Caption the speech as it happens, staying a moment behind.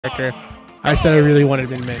character. I said I really wanted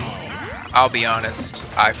Min Min. I'll be honest,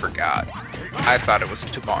 I forgot. I thought it was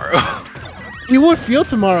tomorrow. You would feel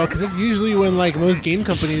tomorrow because it's usually when like most game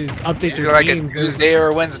companies update their like games. a Tuesday or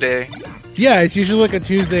a Wednesday. Yeah, it's usually like a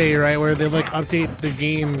Tuesday, right, where they like update their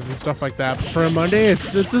games and stuff like that. But for a Monday,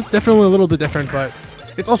 it's definitely a little bit different, but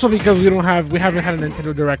it's also because we haven't had a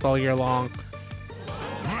Nintendo Direct all year long.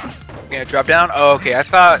 Gonna drop down? Oh, okay. I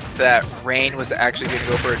thought that Rain was actually gonna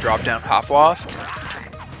go for a drop down half waft.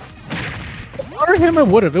 For him, it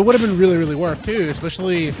would have been really worth too,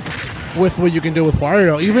 especially with what you can do with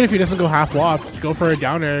Wario. Even if he doesn't go half waft, go for a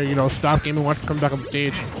down air, you know, stop game and watch him come back on the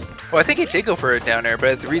stage. Well, I think he did go for a down air,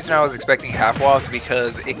 but the reason I was expecting half waft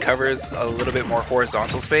because it covers a little bit more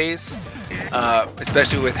horizontal space,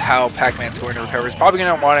 especially with how Pacman's going to recover. He's probably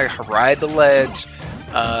going to want to ride the ledge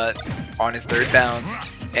on his third bounce,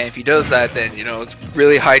 and if he does that, then, you know, it's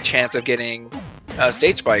really high chance of getting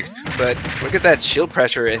stage spiked. But look at that shield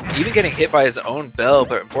pressure, and even getting hit by his own bell,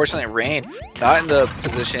 but unfortunately Rain not in the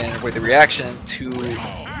position with the reaction to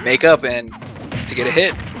make up and to get a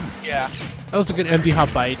hit. Yeah. That was a good empty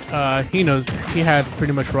hop bite. He knows he had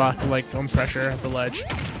pretty much Rocke like on pressure at the ledge.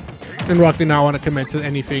 And Rocke did not want to commit to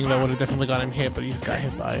anything that would have definitely got him hit, but he just got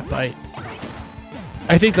hit by a bite.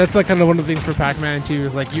 I think that's like kind of one of the things for Pacman too,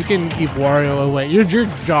 is like you can keep Wario away. Your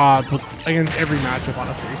job against every matchup,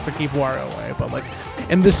 honestly, is to keep Wario away. But like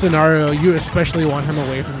in this scenario, you especially want him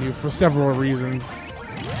away from you for several reasons.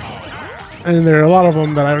 And there are a lot of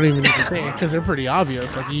them that I don't even need to say because they're pretty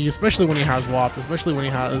obvious. Like especially when he has WAP, especially when he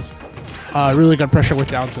has really good pressure with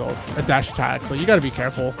down tilt, a dash attack. So you got to be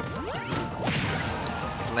careful.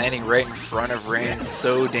 Landing right in front of Rain is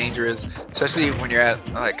so dangerous, especially when you're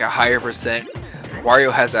at like a higher percent.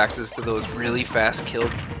 Wario has access to those really fast kill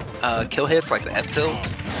hits, like the F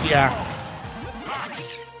tilt. Yeah.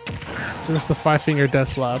 Just the 5-finger death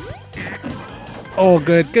slap. Oh,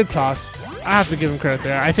 good toss. I have to give him credit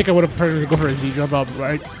there. I think I would have preferred him to go for a Z jump up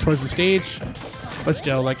right towards the stage, but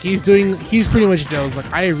still, like he's pretty much Joe's.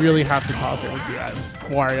 Like I really have to toss it with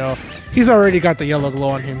Wario. He's already got the yellow glow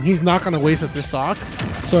on him. He's not gonna waste it this stock.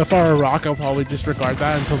 So if I were Rocke, I'll probably disregard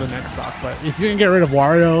that until the next stock. But if you can get rid of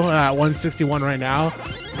Wario at 161 right now,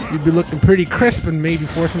 you'd be looking pretty crisp and maybe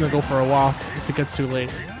force him to go for a wall if it gets too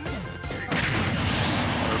late.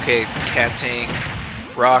 Okay, catching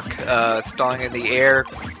Rocke, stalling in the air,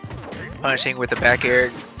 punishing with the back air.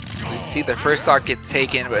 You can see the first stock gets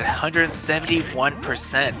taken, but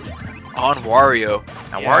 171% on Wario.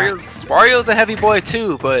 Now yeah. Wario's a heavy boy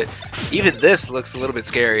too, but even this looks a little bit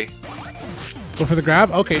scary. Go for the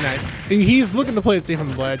grab? Okay, nice. He's looking to play it safe on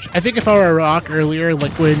the ledge. I think if I were a Rocke earlier,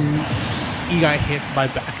 like when he got hit by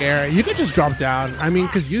back air, you could just drop down. I mean,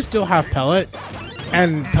 because you still have Pellet,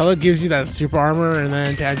 and Pellet gives you that super armor and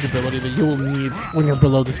then tangibility that you will need when you're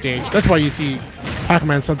below the stage. That's why you see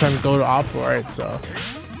Pacman sometimes go to opt for it, so...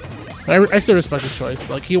 I still respect his choice.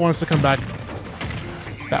 Like, he wants to come back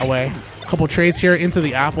that way. Couple trades here into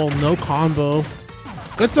the apple, no combo.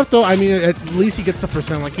 Good stuff though. I mean, at least he gets the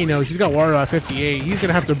percent. Like he knows he's got Wario at 58. He's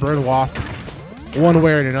gonna have to burn Waff one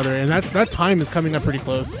way or another, and that time is coming up pretty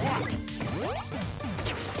close. I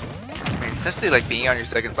mean, essentially, like being on your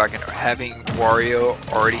second stock and having Wario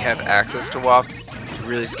already have access to Waff is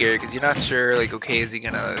really scary because you're not sure. Like, okay, is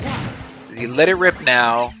he let it rip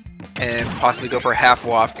now and possibly go for a half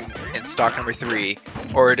waft in stock number 3,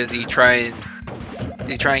 or does he try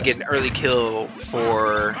and get an early kill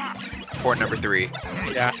for number 3?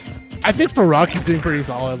 Yeah, I think for Rocke he's doing pretty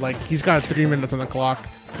solid. Like he's got 3 minutes on the clock.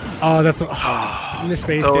 Oh, that's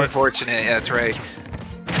misspaced so it. Unfortunate. Yeah, that's right.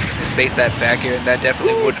 Misspaced that back air. That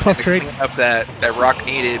definitely would have cleaned up that Rocke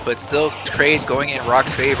needed, but still trade going in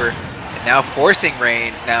Rocke's favor, and now forcing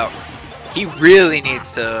Rain. Now he really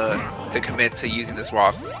needs to commit to using this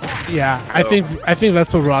waft. Yeah, so. I think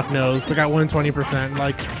that's what Rocke knows. Like at 120%.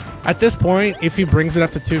 Like at this point, if he brings it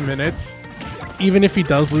up to 2 minutes, even if he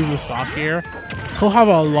does lose the stock here, he'll have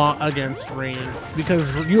a lot against Rain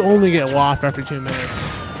because you only get waft after 2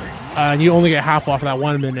 minutes. And you only get half off that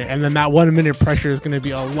 1 minute, and then that 1 minute pressure is going to be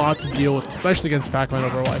a lot to deal with, especially against Pacman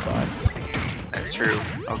over Wi-Fi. That's true.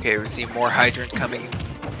 Okay, we see more Hydrant coming.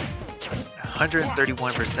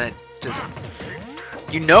 131%. Just,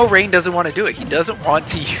 you know, Rain doesn't want to do it. He doesn't want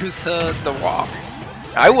to use the waft.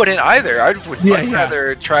 I wouldn't either. I would much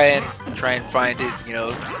rather try and find it. You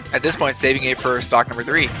know, at this point, saving it for stock number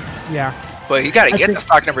 3. Yeah. But you gotta get to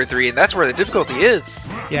stock number 3, and that's where the difficulty is.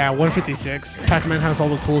 Yeah, 156. Pacman has all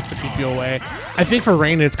the tools to keep you away. I think for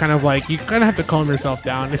Rain, it's kind of like you kind of have to calm yourself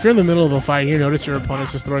down. If you're in the middle of a fight and you notice your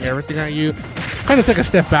opponent's just throwing everything at you, kind of take a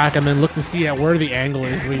step back and then look to see at where the angle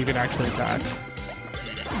is where you can actually attack.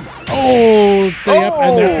 Oh, yep, and that's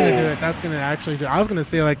gonna do it. That's gonna actually do it. I was gonna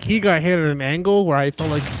say like he got hit at an angle where I felt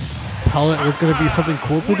like pellet was gonna be something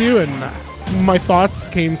cool to do, and my thoughts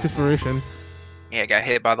came to fruition. Yeah, got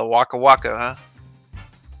hit by the Waka Waka, huh?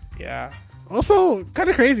 Yeah. Also, kind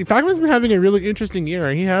of crazy. Pacman's been having a really interesting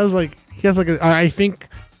year. He has like I think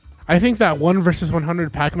that 1 versus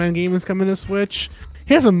 100 Pacman game is coming to Switch.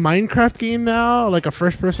 He has a Minecraft game now, like a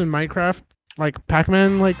first-person Minecraft like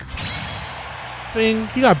Pacman like thing.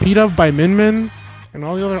 He got beat up by Min Min and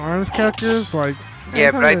all the other ARMS characters. Like,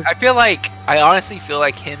 yeah, but I feel like I honestly feel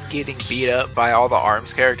like him getting beat up by all the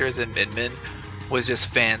ARMS characters in Min Min was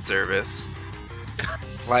just fan service.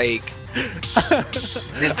 Like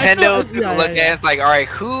Nintendo look at it's like, all right,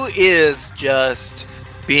 who is just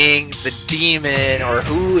being the demon, or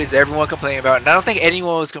who is everyone complaining about? And I don't think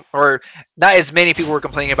anyone was, or not as many people were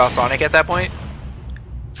complaining about Sonic at that point.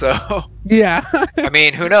 So yeah, I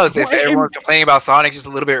mean, who knows if everyone was complaining about Sonic just a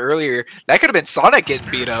little bit earlier, that could have been Sonic getting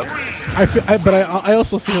beat up. But I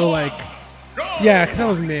also feel like, yeah, because that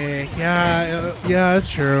was May. Yeah, that's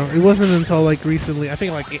true. It wasn't until like recently. I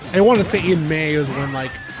think like I want to say in May is when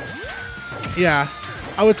like, yeah,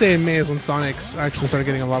 I would say in May is when Sonic's actually started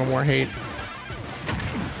getting a lot more hate.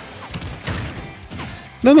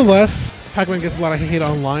 Nonetheless, Pacman gets a lot of hate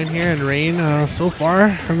online here, and Rain so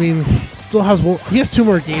far, I mean, still has he has 2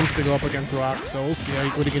 more games to go up against Rocke, so we'll see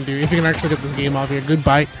what he can do if he can actually get this game off here. Good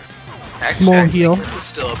bite, actually, small heal. It's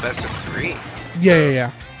still a best of 3.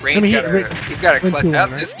 Yeah. Rain's he's got to clutch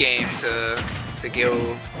out this game to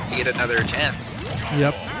get another chance.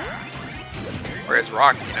 Yep. Whereas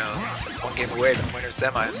Rocke, 1 game away from winner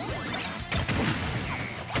semis.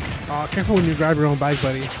 Careful when you grab your own bike,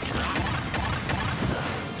 buddy.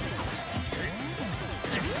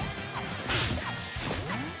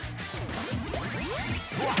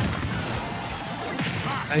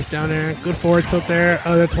 Nice down air. Good forward tilt there.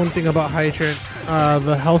 That's one thing about Hydrant.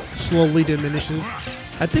 The health slowly diminishes.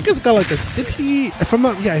 I think it's got like a 60. If I'm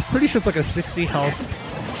not, yeah, I'm pretty sure it's like a 60 health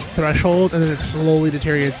threshold, and then it slowly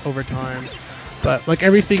deteriorates over time. But like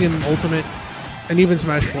everything in Ultimate, and even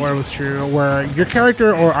Smash 4 was true, where your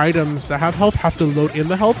character or items that have health have to load in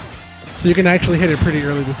the health, so you can actually hit it pretty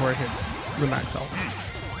early before it hits the max health.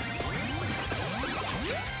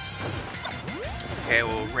 Okay,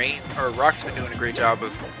 well, Rocke's been doing a great job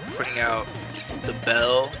of putting out the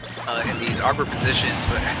bell in these awkward positions,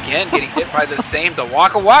 but again, getting hit by the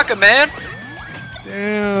Waka Waka, man!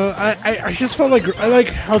 Damn, I just felt like,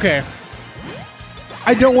 okay.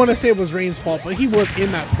 I don't want to say it was Rain's fault, but he was in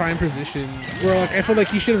that prime position where like I feel like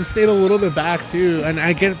he should have stayed a little bit back too, and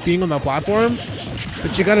I get being on the platform,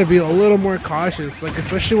 but you gotta be a little more cautious, like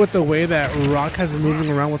especially with the way that Rocke has been moving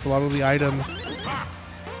around with a lot of the items.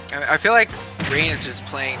 I feel like Rain is just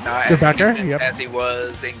playing not as as he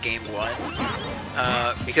was in Game 1.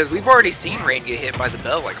 Because we've already seen Rain get hit by the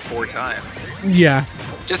bell like 4 times. Yeah.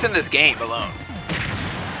 Just in this game alone.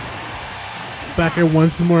 Backer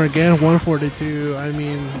once more again, 142. I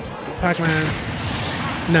mean, Pacman.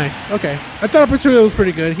 Nice. Okay. I thought opportunity was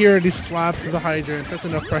pretty good. He already slapped the Hydrant. That's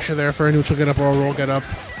enough pressure there for a neutral get up or a roll get up.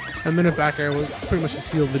 And then a backer was pretty much to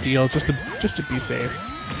seal the deal, just to be safe.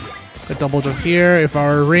 A double jump here. If I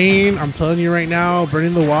were Rain, I'm telling you right now,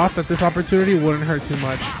 burning the waft at this opportunity wouldn't hurt too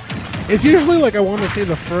much. It's usually like I want to say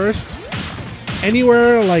the first,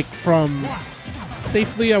 anywhere like from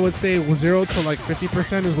safely I would say 0 to like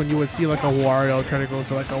 50% is when you would see like a Wario try to go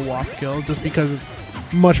for like a waft kill, just because it's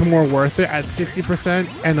much more worth it at 60%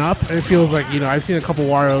 and up. It feels like, I've seen a couple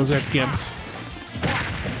Warios at Gimps.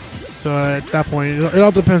 So at that point, it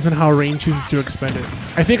all depends on how Rain chooses to expend it.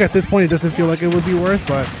 I think at this point it doesn't feel like it would be worth,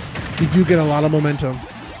 but you do get a lot of momentum.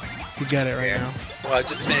 You get it right now. Well, I've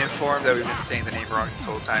just been informed that we've been saying the name wrong this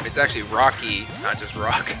whole time. It's actually Rocky, not just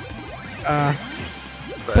Rocke.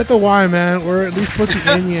 Put the Y, man, or at least put the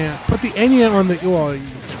Enya. Put the Enya on the. Well, oh, you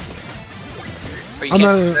can't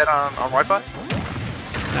do that on Wi-Fi?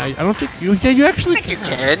 No, I don't think you. Yeah, you actually can. You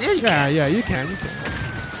can. Yeah, you can. Yeah, you can.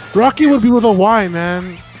 Rocky would be with a Y,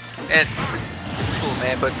 man. And it's cool,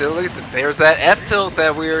 man. But look at there's that F tilt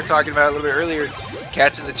that we were talking about a little bit earlier,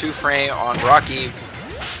 catching the 2-frame on Rocky.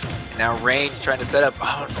 Now Rain trying to set up.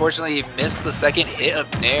 Oh, unfortunately, he missed the second hit of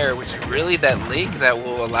Nair, which is really that link that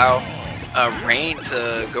will allow Rain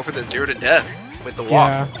to go for the 0 to death with the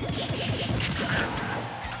waft. Yeah.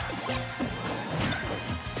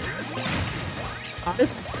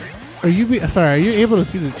 Are you able to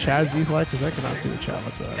see the chat Z-Fly? Because I cannot see the chat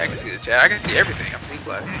whatsoever. Yeah, I can see the chat. I can see everything. I'm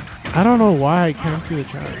Z-Fly. I don't know why I can't see the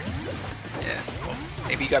chat. Yeah, well,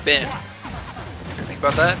 maybe you got banned. Ever think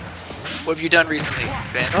about that? What have you done recently,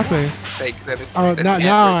 Ben? Nothing.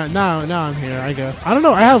 Now I'm here, I guess. I don't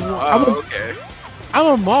know. Okay. I'm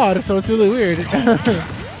a mod, so it's really weird. Okay,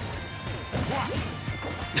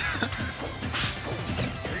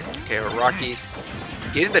 well, Rocke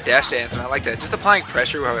getting the dash dance, and I like that. Just applying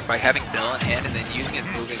pressure by having Bell in hand and then using his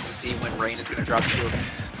movement to see when Rain is going to drop shield.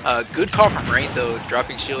 Good call from Rain, though,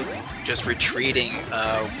 dropping shield, just retreating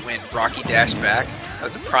when Rocke dashed back. That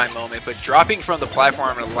was a prime moment, but dropping from the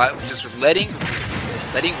platform and just letting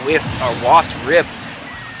whiff or waft rip.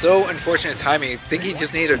 So unfortunate timing. I think he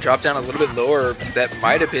just needed to drop down a little bit lower. That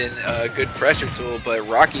might have been a good pressure tool, but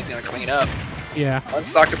Rocky's going to clean up. Yeah. One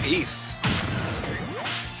stock apiece.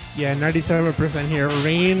 Yeah, 97% here.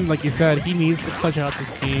 Rain, like you said, he needs to clutch out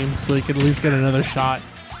this game so he can at least get another shot.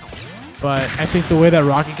 But I think the way that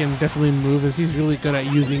Rocke can definitely move is he's really good at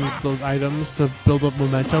using those items to build up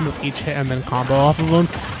momentum with each hit and then combo off of them.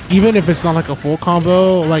 Even if it's not like a full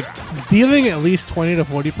combo, like dealing at least 20 to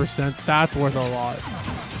 40%, that's worth a lot.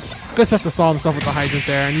 Good stuff to solve himself with the hydrant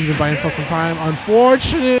there and even buy himself some time.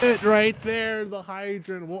 Unfortunate right there. The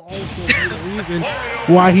hydrant will also be the reason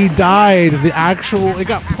why he died. It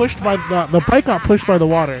got pushed by the bike got pushed by the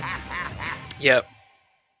water. Yep.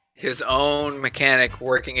 His own mechanic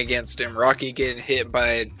working against him. Rocke getting hit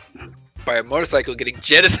by a motorcycle, getting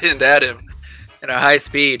jettisoned at him at a high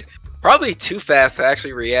speed. Probably too fast to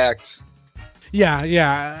actually react. Yeah,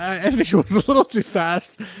 I think it was a little too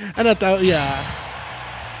fast. And I thought, yeah.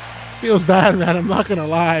 Feels bad, man. I'm not gonna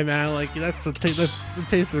lie, man. Like that's the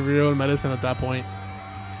taste of real medicine at that point.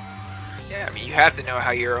 Yeah, I mean you have to know how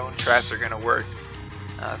your own traps are gonna work.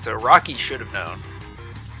 So Rocke should have known.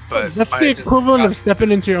 But that's the equivalent of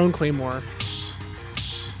stepping into your own claymore.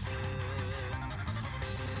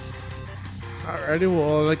 Alrighty,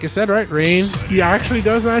 well, like I said, right, Rain, he actually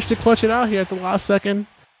does manage to clutch it out here at the last second.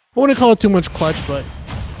 I wouldn't call it too much clutch, but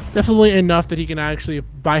definitely enough that he can actually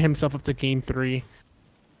buy himself up to game 3.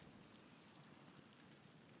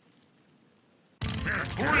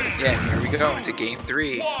 Yeah, here we go into game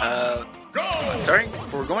 3. We're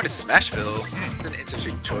going to Smashville. It's an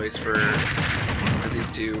interesting choice for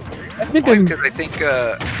these two. I think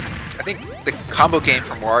the combo game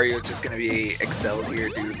from Wario is just going to be excelled here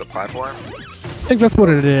due to the platform. I think that's what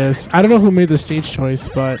it is. I don't know who made the stage choice,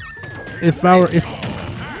 but this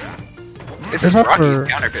is Rocky's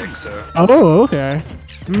counter pick, so. Oh, okay.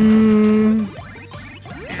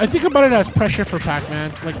 I think about it as pressure for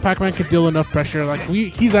Pacman. Like Pacman can deal enough pressure. Like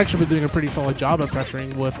he's actually been doing a pretty solid job at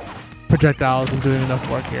pressuring with projectiles and doing enough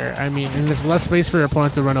work here. I mean, and there's less space for your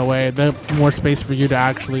opponent to run away, the more space for you to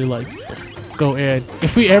actually like go in.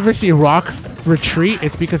 If we ever see Rocke retreat,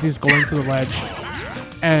 it's because he's going to the ledge,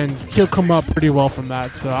 and he'll come up pretty well from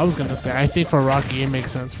that. So I was gonna say, I think for Rocke it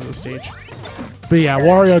makes sense for the stage. But yeah,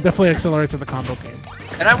 Wario definitely accelerates in the combo game.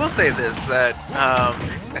 And I will say this, that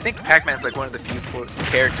I think Pacman's like one of the few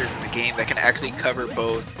characters in the game that can actually cover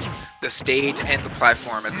both the stage and the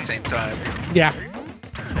platform at the same time. Yeah,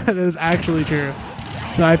 that is actually true.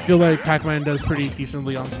 So I feel like Pacman does pretty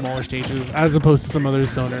decently on smaller stages, as opposed to some other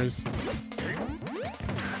zoners.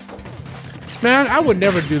 Man, I would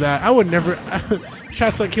never do that. I would never...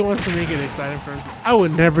 Chat's like he wants to make it exciting for him. I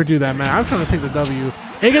would never do that, man. I'm trying to take the W.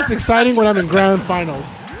 It gets exciting when I'm in grand finals.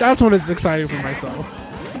 That's when it's exciting for myself.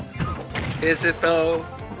 Is it though?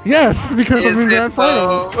 Yes, because I'm in grand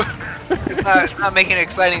finals. It's not making it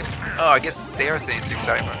exciting. Oh, I guess they are saying it's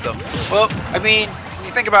exciting for himself. Well, I mean, when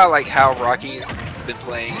you think about like how Rocky's been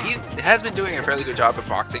playing, he has been doing a fairly good job of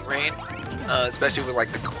boxing Rain, especially with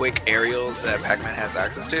like the quick aerials that Pacman has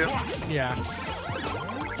access to. Yeah.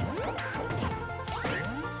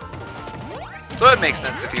 So it makes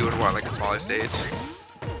sense if you would want like a smaller stage.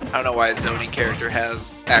 I don't know why a zoning character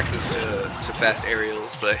has access to fast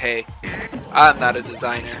aerials, but hey, I'm not a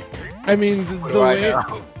designer. I mean, the way,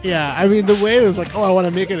 yeah, I mean the way it's like, oh, I want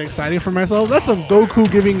to make it exciting for myself. That's some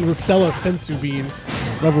Goku giving the Cell a sensu bean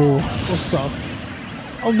level of stuff.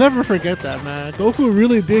 I'll never forget that, man. Goku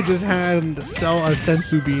really did just hand Cell a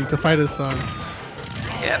sensu bean to fight his son.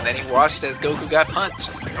 Yeah, and then he watched as Goku got punched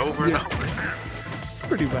over and over. It's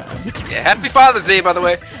pretty bad. Yeah, happy Father's Day, by the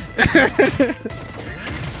way.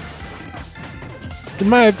 In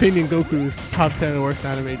my opinion, Goku's top 10 worst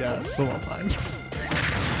anime dad for a long time.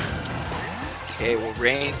 Okay, well,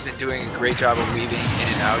 Rain's been doing a great job of weaving in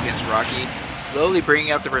and out against Rocke, slowly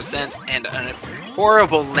bringing up the percents, and a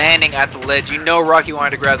horrible landing at the ledge. You know Rocke wanted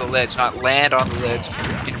to grab the ledge, not land on the ledge,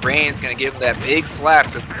 and Rain's going to give him that big slap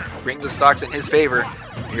to bring the stocks in his favor.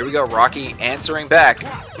 Here we go, Rocke answering back.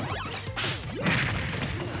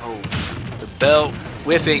 Oh, the belt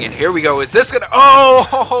whiffing, and here we go. Is this gonna?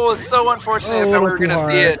 Oh, it's so unfortunate. I thought we were gonna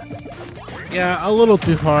see it. Yeah, a little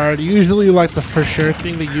too hard. Usually, like the for sure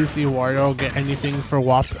thing that you see Wario get anything for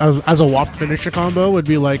waft as a waft finisher combo would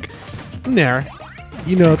be like, nair.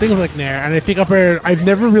 you know, things like Nair. And I think up air, I've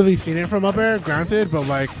never really seen it from up air, granted, but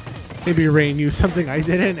like maybe Rain used something I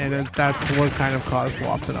didn't, and then that's what kind of caused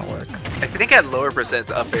Waft to not work. I think at lower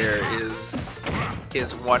percents, up air is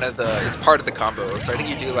one of the, it's part of the combo. So I think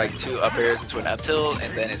you do like 2 up airs into an up tilt,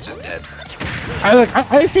 and then it's just dead.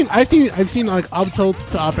 I've seen like up tilts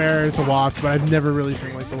to up air to Waft, but I've never really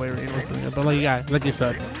seen like the way Rain was doing it. But like yeah, like you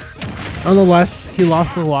said, nonetheless, he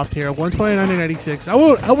lost the Waft here, 129 and 96. I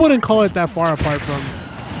wouldn't call it that far apart from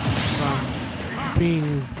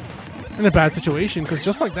being in a bad situation, because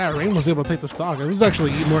just like that, Rain was able to take the stock. It was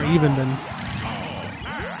actually more even than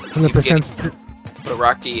the percents. But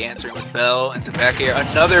Rocke answering with Bell into back air.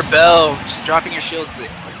 Another Bell, just dropping your shields at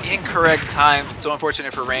the incorrect time. So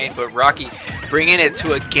unfortunate for Rain, but Rocke bringing it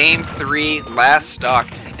to a game 3 last stock.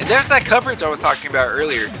 And there's that coverage I was talking about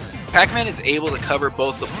earlier. Pacman is able to cover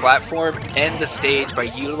both the platform and the stage by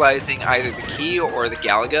utilizing either the key or the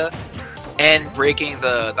Galaga and breaking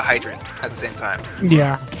the hydrant at the same time.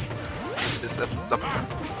 Yeah. It's just a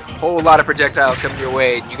whole lot of projectiles coming your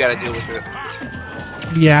way, and you gotta deal with it.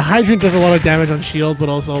 Yeah, Hydrant does a lot of damage on shield, but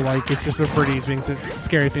also like it's just a pretty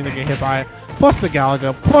scary thing to get hit by. Plus the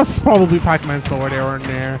Galaga, plus probably Pacman's forward air in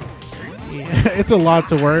there. Yeah, it's a lot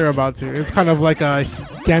to worry about too. It's kind of like a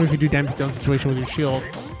damn if you do, damn if you don't situation with your shield.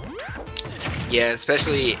 Yeah,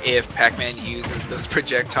 especially if Pacman uses those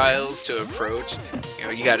projectiles to approach. You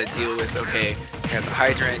know, you got to deal with, okay, I have the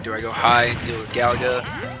Hydrant, do I go high and deal with Galaga?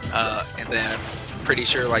 And then I'm pretty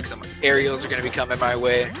sure like some aerials are going to be coming my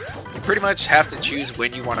way. You pretty much have to choose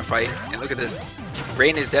when you want to fight. And look at this.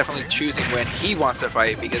 Rain is definitely choosing when he wants to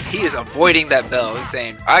fight, because he is avoiding that Bell. He's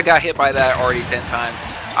saying, I got hit by that already 10 times.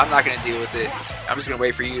 I'm not going to deal with it. I'm just going to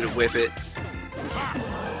wait for you to whiff it.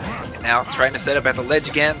 And now trying to set up at the ledge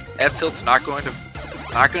again. F-tilt's not going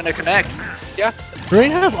to connect. Yeah.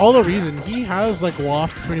 Rain has all the reason. He has like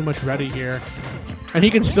Waft pretty much ready here. And he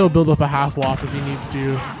can still build up a half Waft if he needs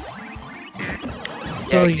to.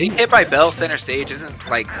 Yeah, getting hit by Bell center stage isn't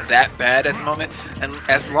like that bad at the moment, and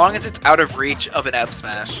as long as it's out of reach of an up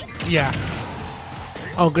smash. Yeah.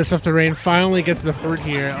 Oh, good stuff to Rain. Finally gets the fruit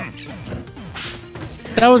here.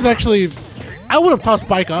 That was actually, I would have tossed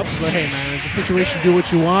Spike up, but hey man, the situation, do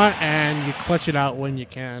what you want, and you clutch it out when you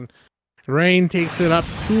can. Rain takes it up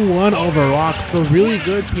 2-1 over Rocke. So really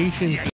good patience.